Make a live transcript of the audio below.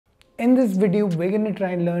In this video, we're going to try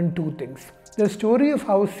and learn two things. The story of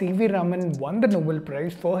how CV Raman won the Nobel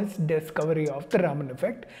Prize for his discovery of the Raman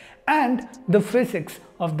Effect and the physics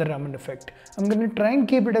of the Raman Effect. I'm going to try and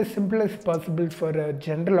keep it as simple as possible for a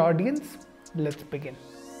general audience. Let's begin.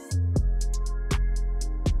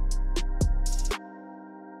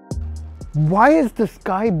 Why is the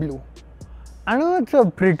sky blue? I know it's a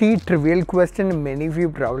pretty trivial question and many of you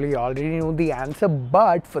probably already know the answer,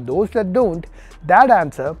 but for those that don't, that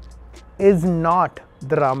answer is not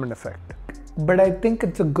the Raman effect. But I think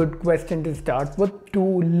it's a good question to start with to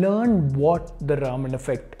learn what the Raman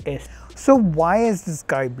effect is. So why is the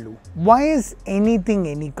sky blue? Why is anything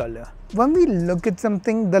any color? When we look at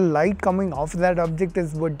something, the light coming off that object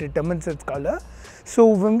is what determines its color. So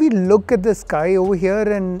when we look at the sky over here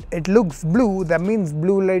and it looks blue, that means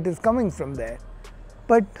blue light is coming from there.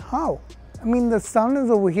 But how? I mean, the sun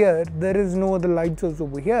is over here, there is no other light source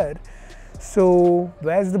over here. So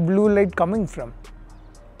where's the blue light coming from?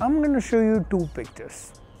 I'm going to show you two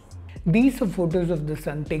pictures. These are photos of the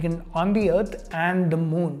sun taken on the earth and the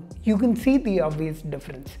moon. You can see the obvious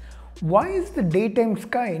difference. Why is the daytime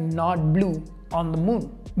sky not blue on the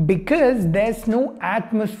moon? Because there's no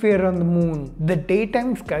atmosphere on the moon. The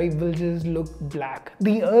daytime sky will just look black.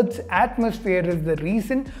 The Earth's atmosphere is the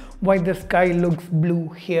reason why the sky looks blue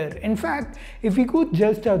here. In fact, if you go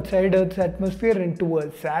just outside Earth's atmosphere into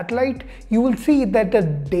a satellite, you will see that the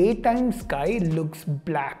daytime sky looks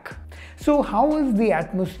black. So how is the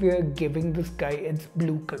atmosphere giving the sky its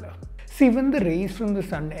blue color? See, when the rays from the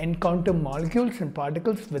sun encounter molecules and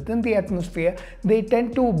particles within the atmosphere, they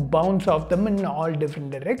tend to bounce off them in all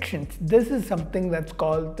different directions. This is something that's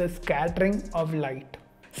called the scattering of light.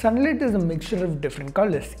 Sunlight is a mixture of different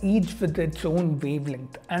colors, each with its own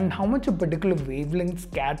wavelength, and how much a particular wavelength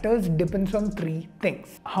scatters depends on three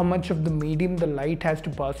things. How much of the medium the light has to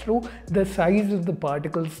pass through, the size of the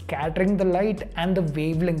particles scattering the light, and the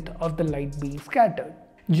wavelength of the light being scattered.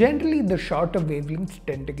 Generally, the shorter wavelengths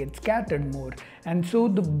tend to get scattered more, and so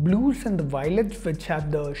the blues and the violets, which have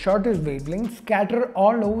the shortest wavelengths, scatter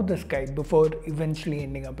all over the sky before eventually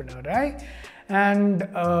ending up in our eye. And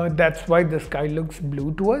that's why the sky looks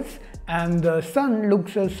blue to us, and the sun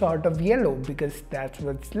looks a sort of yellow because that's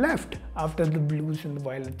what's left after the blues and the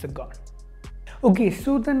violets are gone. Okay,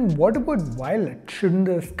 so then what about violet? Shouldn't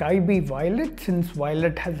the sky be violet since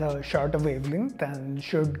violet has a shorter wavelength and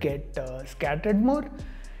should get scattered more?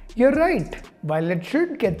 You're right, violet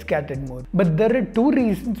should get scattered more. But there are two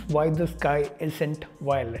reasons why the sky isn't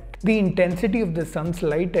violet. The intensity of the sun's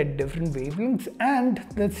light at different wavelengths and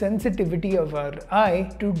the sensitivity of our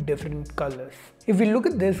eye to different colors. If we look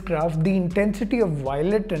at this graph, the intensity of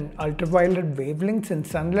violet and ultraviolet wavelengths in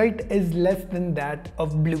sunlight is less than that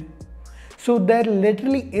of blue. So there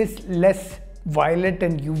literally is less violet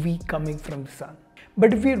and UV coming from the sun.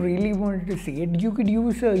 But if you really wanted to see it, you could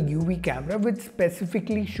use a UV camera which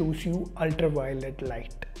specifically shows you ultraviolet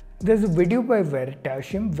light. There's a video by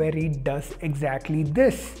Veritasium where he does exactly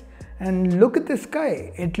this. And look at the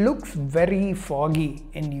sky, it looks very foggy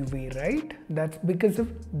in UV, right? That's because of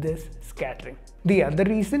this scattering. The other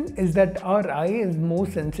reason is that our eye is more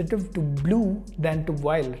sensitive to blue than to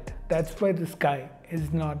violet. That's why the sky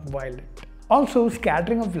is not violet. Also,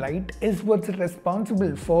 scattering of light is what's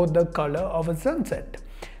responsible for the color of a sunset.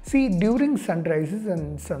 See, during sunrises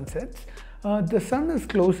and sunsets, the sun is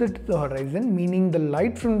closer to the horizon, meaning the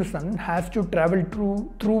light from the sun has to travel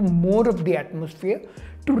through more of the atmosphere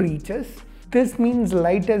to reach us. This means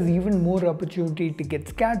light has even more opportunity to get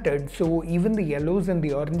scattered, so even the yellows and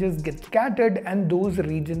the oranges get scattered and those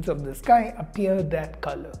regions of the sky appear that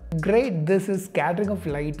color. Great, this is scattering of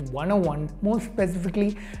light 101, more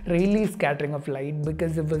specifically Rayleigh's scattering of light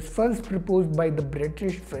because it was first proposed by the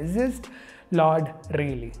British physicist Lord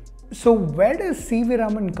Rayleigh. So where does CV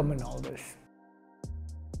Raman come in all this?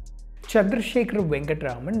 Chandrasekhar Venkat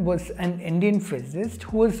Raman was an Indian physicist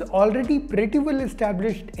who was already pretty well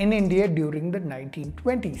established in India during the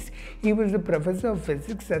 1920s. He was a professor of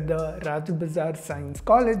physics at the Rajbazar Science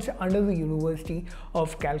College under the University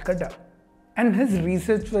of Calcutta. And his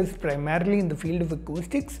research was primarily in the field of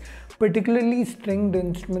acoustics, particularly stringed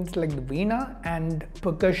instruments like the veena and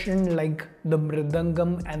percussion like the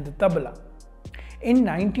mridangam and the tabla. In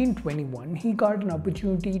 1921, he got an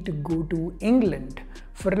opportunity to go to England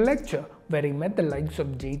for a lecture where he met the likes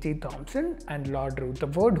of J.J. Thomson and Lord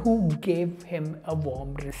Rutherford, who gave him a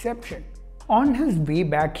warm reception. On his way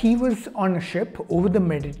back, he was on a ship over the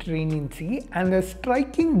Mediterranean Sea, and the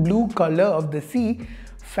striking blue color of the sea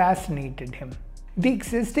fascinated him. The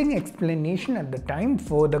existing explanation at the time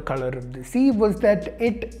for the color of the sea was that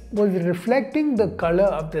it was reflecting the color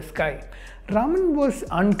of the sky Raman was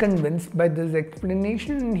unconvinced by this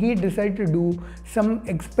explanation and he decided to do some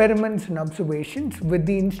experiments and observations with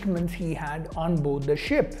the instruments he had on board the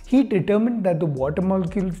ship. He determined that the water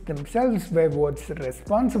molecules themselves were what's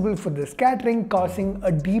responsible for the scattering, causing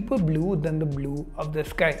a deeper blue than the blue of the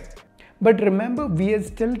sky. But remember, we are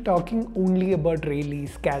still talking only about Rayleigh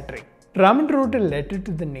scattering. Raman wrote a letter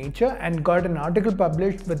to the Nature and got an article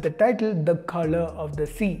published with the title The Color of the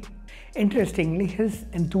Sea. Interestingly, his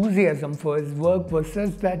enthusiasm for his work was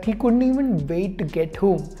such that he couldn't even wait to get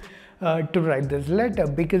home to write this letter,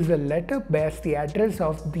 because the letter bears the address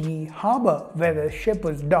of the harbor where the ship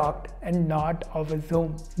was docked and not of his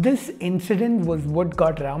home. This incident was what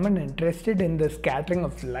got Raman interested in the scattering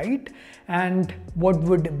of light and what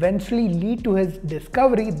would eventually lead to his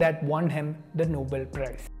discovery that won him the Nobel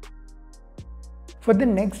Prize. For the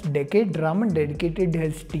next decade, Raman dedicated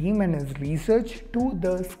his team and his research to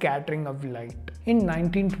the scattering of light. In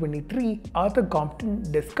 1923, Arthur Compton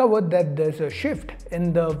discovered that there's a shift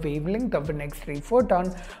in the wavelength of an X-ray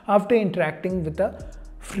photon after interacting with a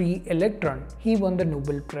free electron. He won the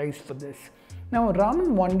Nobel Prize for this. Now,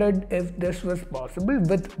 Raman wondered if this was possible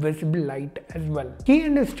with visible light as well. He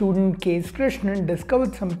and his student K.S. Krishnan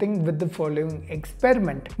discovered something with the following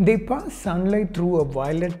experiment. They passed sunlight through a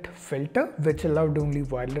violet filter which allowed only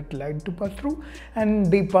violet light to pass through, and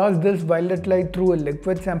they passed this violet light through a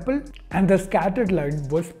liquid sample, and the scattered light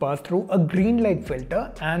was passed through a green light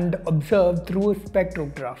filter and observed through a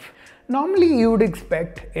spectrograph. Normally, you would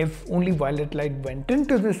expect if only violet light went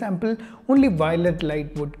into the sample, only violet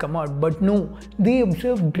light would come out. But no, they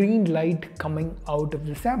observed green light coming out of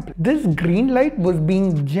the sample. This green light was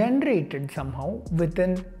being generated somehow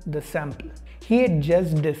within the sample. He had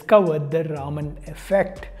just discovered the Raman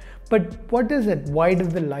effect. But what is it? Why does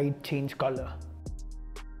the light change color?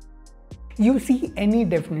 You see any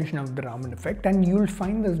definition of the Raman effect and you'll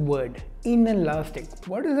find this word, inelastic.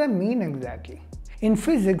 What does that mean exactly? In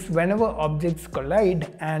physics, whenever objects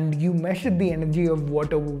collide and you measure the energy of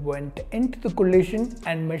whatever went into the collision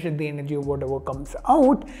and measure the energy of whatever comes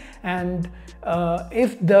out, and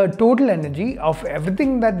if the total energy of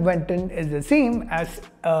everything that went in is the same as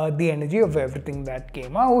the energy of everything that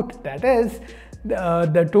came out, that is,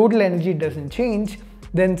 the total energy doesn't change,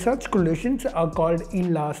 then such collisions are called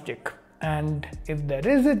elastic. And if there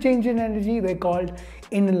is a change in energy, they're called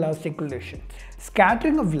inelastic collisions.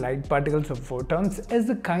 Scattering of light particles of photons is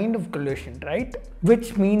a kind of collision, right?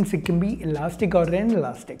 Which means it can be elastic or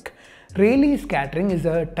inelastic. Rayleigh scattering is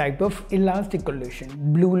a type of elastic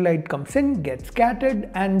collision. Blue light comes in, gets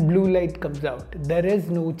scattered, and blue light comes out. There is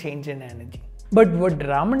no change in energy. But what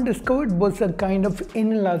Raman discovered was a kind of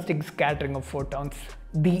inelastic scattering of photons.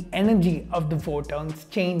 The energy of the photons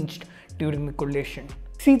changed during the collision.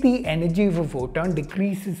 See, the energy of a photon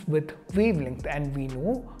decreases with wavelength, and we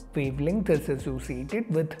know wavelength is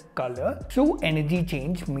associated with color. So energy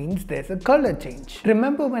change means there's a color change.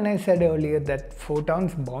 Remember when I said earlier that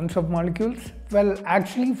photons bounce off molecules? Well,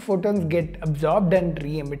 actually photons get absorbed and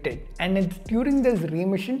re-emitted, and it's during this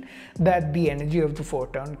re-emission that the energy of the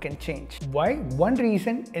photon can change. Why? One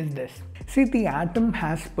reason is this. See, the atom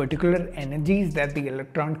has particular energies that the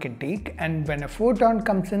electron can take, and when a photon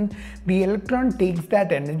comes in, the electron takes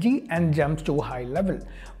that energy and jumps to a high level.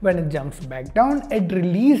 When it jumps back down, it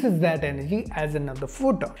releases that energy as another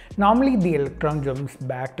photon. Normally, the electron jumps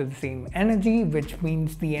back to the same energy, which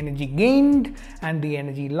means the energy gained and the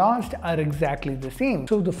energy lost are exactly the same.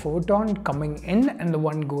 So the photon coming in and the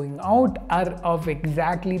one going out are of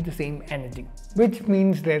exactly the same energy, which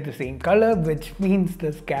means they're the same color, which means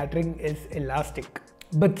the scattering is elastic.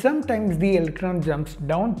 But sometimes the electron jumps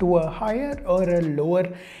down to a higher or a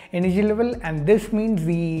lower energy level, and this means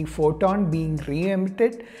the photon being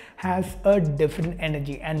re-emitted has a different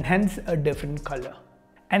energy and hence a different color.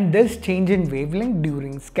 And this change in wavelength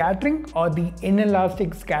during scattering or the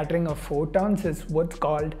inelastic scattering of photons is what's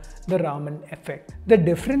called the Raman effect. The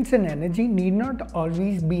difference in energy need not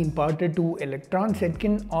always be imparted to electrons. It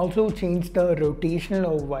can also change the rotational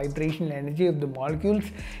or vibrational energy of the molecules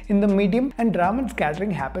in the medium, and Raman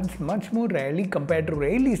scattering happens much more rarely compared to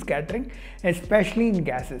Rayleigh scattering, especially in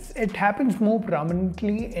gases. It happens more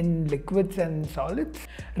prominently in liquids and solids.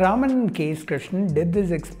 Raman and K.S. Krishnan did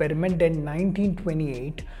this experiment in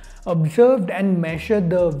 1928, observed and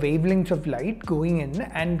measured the wavelengths of light going in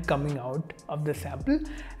and coming out of the sample,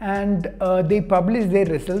 and they published their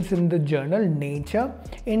results in the journal Nature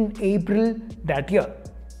in April that year.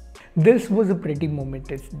 This was a pretty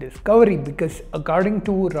momentous discovery because according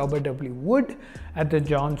to Robert W. Wood at the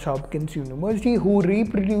Johns Hopkins University, who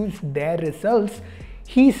reproduced their results,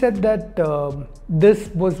 he said that this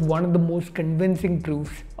was one of the most convincing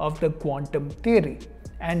proofs of the quantum theory.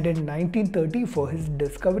 and in 1930 for his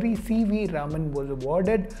discovery, CV Raman was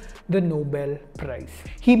awarded the Nobel Prize.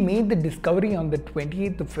 He made the discovery on the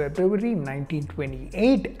 28th of February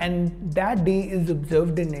 1928, and that day is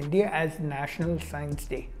observed in India as National Science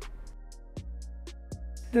Day.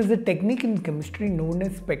 There's a technique in chemistry known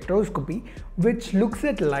as spectroscopy, which looks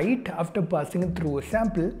at light after passing it through a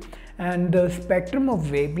sample, and the spectrum of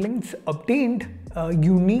wavelengths obtained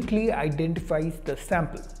uniquely identifies the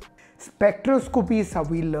sample. Spectroscopy is how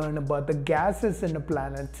we learn about the gases in a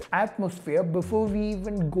planet's atmosphere before we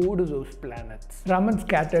even go to those planets. Raman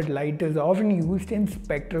scattered light is often used in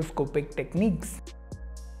spectroscopic techniques.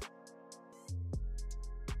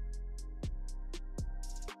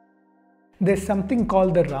 There's something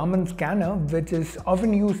called the Raman scanner, which is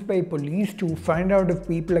often used by police to find out if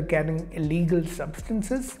people are carrying illegal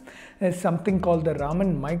substances. There's something called the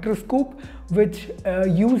Raman microscope, which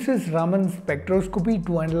uses Raman spectroscopy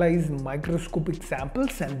to analyze microscopic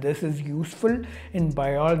samples, and this is useful in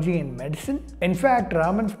biology and medicine. In fact,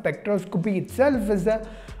 Raman spectroscopy itself is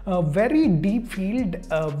a very deep field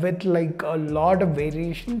with like a lot of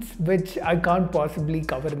variations, which I can't possibly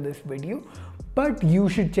cover in this video. But you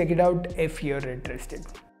should check it out if you're interested.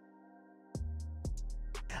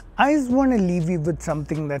 I just want to leave you with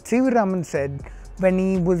something that CV Raman said when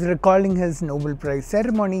he was recalling his Nobel Prize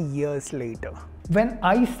ceremony years later. When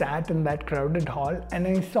I sat in that crowded hall and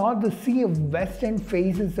I saw the sea of West End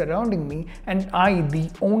faces surrounding me, and I, the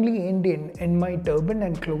only Indian in my turban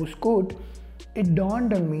and close coat, it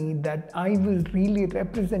dawned on me that I was really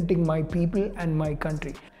representing my people and my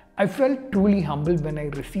country. I felt truly humbled when I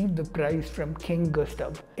received the prize from King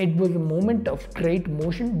Gustav. It was a moment of great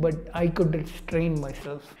emotion, but I could restrain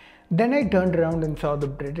myself. Then I turned around and saw the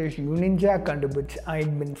British Union Jack under which I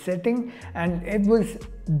had been sitting, and it was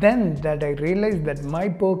then that I realized that my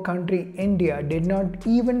poor country, India, did not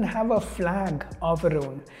even have a flag of her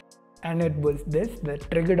own. And it was this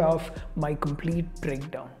that triggered off my complete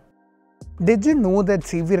breakdown. Did you know that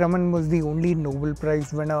CV Raman was the only Nobel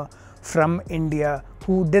Prize winner from India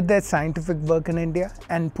who did their scientific work in India,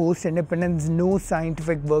 and post-independence no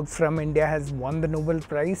scientific work from India has won the Nobel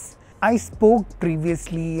Prize? I spoke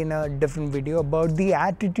previously in a different video about the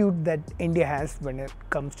attitude that India has when it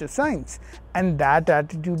comes to science, and that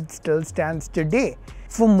attitude still stands today.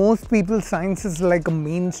 For most people, science is like a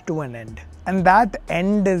means to an end, and that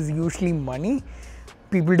end is usually money.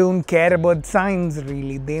 People don't care about science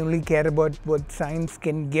really, they only care about what science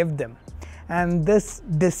can give them. And this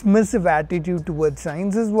dismissive attitude towards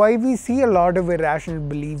science is why we see a lot of irrational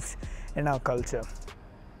beliefs in our culture.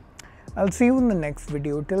 I'll see you in the next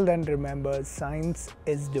video. Till then, remember, science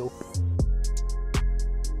is dope.